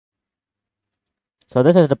So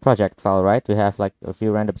this is the project file, right? We have like a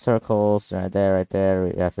few random circles right there, right there.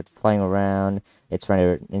 We have it flying around. It's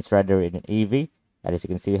rendered in Eevee. And as you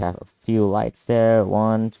can see, we have a few lights there.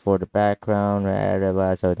 One for the background,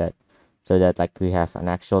 right, so that like we have an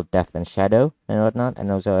actual depth and shadow and whatnot, and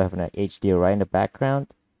also have an HDRI in the background,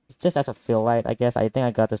 just as a fill light, I guess. I think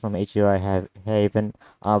I got this from HDRI Haven,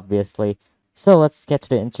 obviously. So let's get to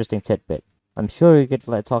the interesting tidbit. I'm sure you could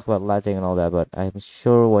like talk about lighting and all that, but I'm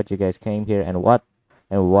sure what you guys came here and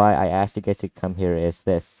why I asked you guys to come here is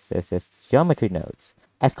this. This is geometry nodes.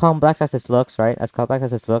 As complex as this looks, right? As complex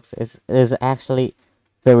as this looks, is actually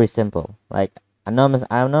very simple. Like I know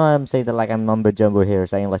I'm saying that like I'm mumbo jumbo here,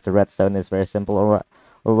 saying like the redstone is very simple or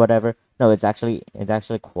whatever. No, it's actually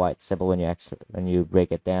quite simple when you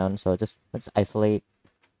break it down. So just let's isolate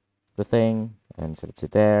the thing and set it to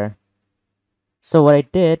there. So what I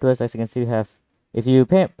did was, as you can see, we have, if you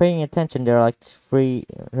paying attention, there are like three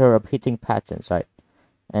repeating patterns, right?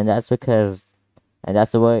 And that's because, and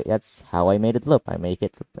that's the way, that's how I made it loop. I made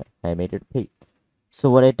it repeat. So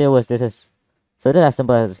what I did was so this is as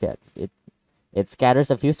simple as it gets. It scatters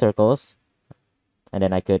a few circles, and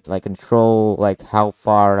then I could like control like how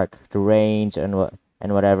far, like the range and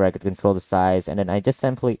whatever. I could control the size, and then I just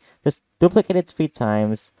simply just duplicate it 3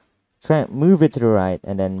 times, try move it to the right,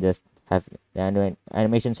 and then just have the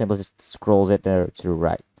animation symbol just scrolls it there to the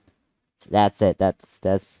right. That's it. That's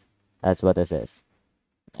what this is.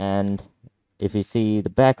 And if you see the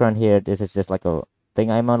background here, this is just like a thing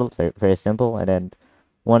I modeled, very, very simple. And then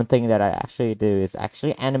one thing that I actually do is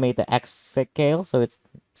actually animate the X scale, so it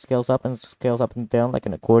scales up and down like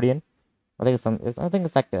an accordion. I think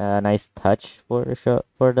it's like a nice touch for the show,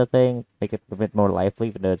 for the thing, make it a bit more lively,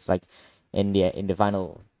 even though it's like in the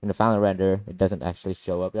final render it doesn't actually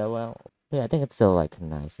show up that well. Yeah, I think it's still like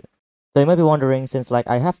nice. So you might be wondering, since like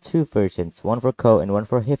I have two versions, one for Ko and one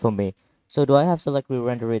for Hifumi, so do I have to like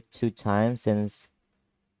re-render it 2 times? Since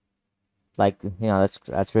like let's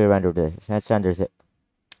re-render this. Let's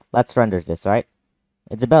render this, right?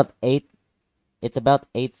 It's about 8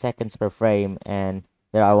 seconds per frame, and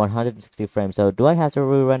there are 160 frames. So do I have to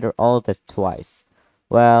re-render all of this twice?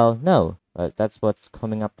 Well, no. That's what's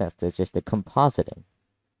coming up next. It's just the compositing.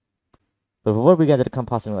 But before we get to the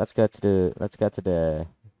compositing, let's get to the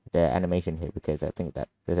animation here, because I think that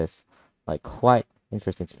this is like quite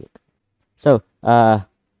interesting to look. So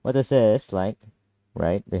what this is like,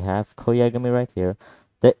 right? We have Koyagami right here.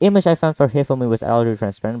 The image I found for Hifumi was already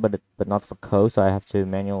transparent, but not for Ko, so I have to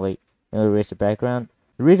manually erase the background.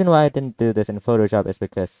 The reason why I didn't do this in Photoshop is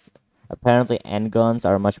because apparently N-gons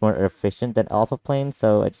are much more efficient than alpha planes,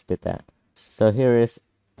 so I just did that. So here is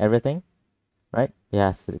everything, right? You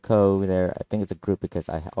have the Ko there. I think it's a group because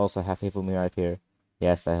I also have Hifumi right here.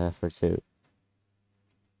 Yes, I have her too.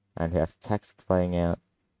 And we have text playing out.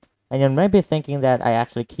 And you might be thinking that I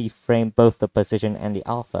actually keyframe both the position and the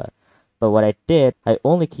alpha. But what I did, I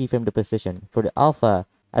only keyframe the position. For the alpha,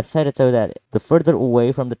 I've set it so that the further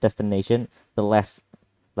away from the destination, the less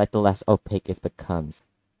opaque it becomes.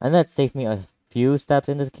 And that saved me a few steps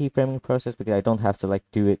in the keyframing process, because I don't have to like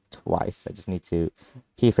do it twice. I just need to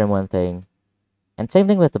keyframe one thing. And same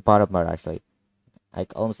thing with the bottom part, actually.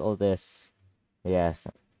 Like almost all this. Yes.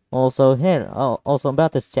 Also here, also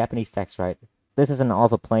about this Japanese text, right? This is an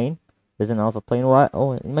alpha plane. This is an alpha plane. What?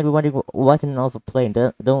 Oh, you might be wondering what's an alpha plane.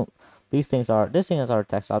 Don't these things are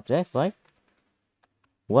text objects, right?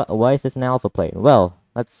 Why is this an alpha plane? Well,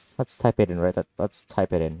 let's type it in, right? Let's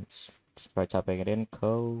type it in. Let's try typing it in.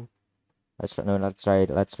 Let's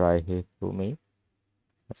try here for me.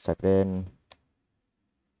 Let's type it in.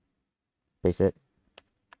 Paste it.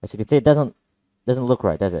 As you can see, it doesn't look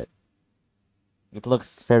right, does it? It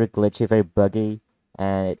looks very glitchy, very buggy,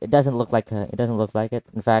 and it doesn't look like it.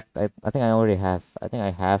 In fact, I think I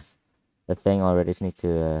have the thing already. Just need to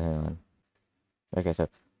hang on. Okay, so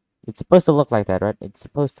it's supposed to look like that, right? It's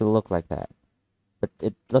supposed to look like that, but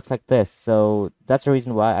it looks like this. So that's the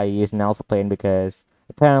reason why I use an alpha plane, because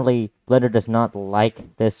apparently Blender does not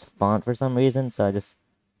like this font for some reason. So I just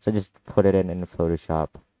put it in Photoshop.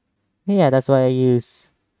 Yeah, that's why I use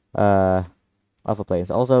alpha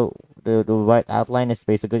planes. Also, the white outline is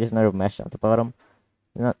basically just another mesh at the bottom.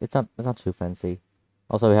 It's not too fancy.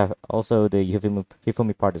 Also, we have the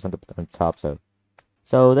Hifumi part is on the top.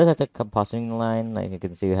 So this is the compositing line. Like you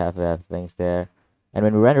can see, we have things there, and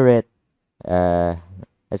when we render it, as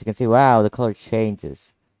you can see, wow, the color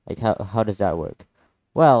changes. Like how does that work?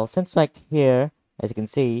 Well, since like here, as you can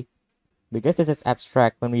see, because this is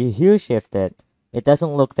abstract, when we hue shift it, it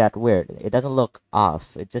doesn't look that weird. It doesn't look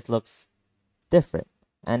off. It just looks different.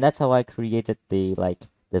 And that's how I created the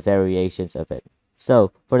variations of it.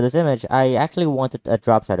 So for this image, I actually wanted a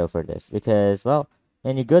drop shadow for this, because, well,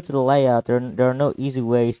 and you go to the layout, there are no easy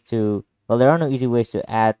ways to, well, there are no easy ways to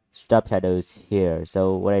add drop shadows here.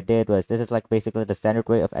 So what I did was, this is like basically the standard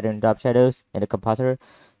way of adding drop shadows in the compositor.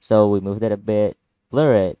 So we moved it a bit,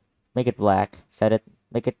 blur it, make it black, set it,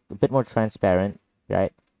 make it a bit more transparent,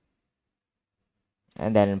 right?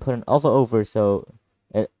 And then put an alpha over, so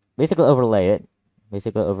it basically overlay it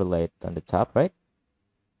on the top, right?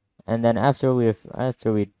 And then after we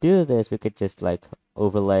do this, we could just like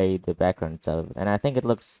overlay the background itself, and I think it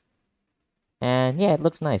looks, and yeah, it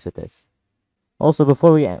looks nice with this. Also,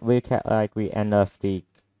 before we end off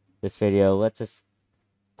this video, let's just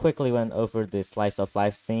quickly went over the slice of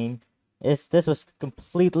life scene. This was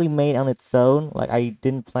completely made on its own. Like, I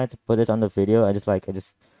didn't plan to put this on the video. I just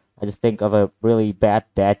think of a really bad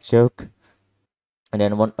dad joke, and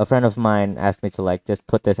then a friend of mine asked me to like just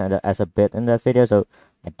put this as a bit in that video, so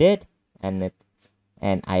I did, and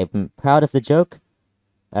I'm proud of the joke.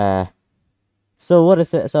 So what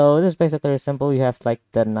is it? So this is basically very simple. You have like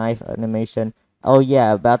the knife animation. Oh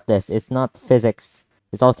yeah, about this, it's not physics.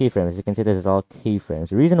 It's all keyframes. As you can see, this is all keyframes.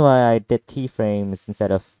 The reason why I did keyframes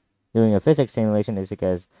instead of doing a physics simulation is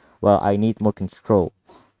because, well, I need more control.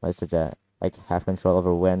 Such a like have control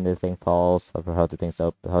over when the thing falls, over how the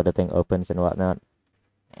thing opens and whatnot.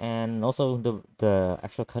 And also the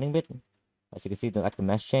actual cutting bit, as you can see, the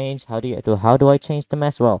mesh change. How do I change the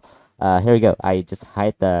mesh? Well, here we go. I just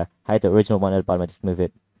hide the original one at the bottom. I just move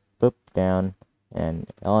it, boop, down, and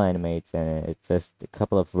it all animates, and it's just a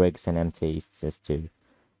couple of rigs and empties just to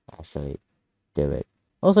actually do it.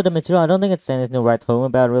 Also, the material, I don't think it's anything to write home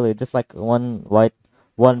about, really. Just like one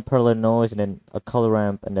perler noise, and then a color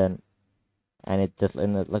ramp, and it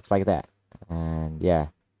looks like that. And yeah,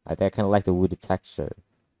 I kind of like the woody texture.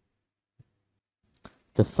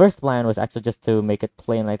 The first plan was actually just to make it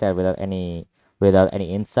plain like that without any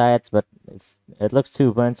insides, but it looks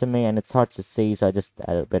too burnt to me and it's hard to see, so I just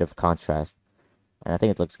added a bit of contrast, and I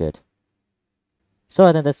think it looks good. So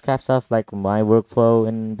I think this caps off like my workflow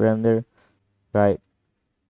in Blender, right?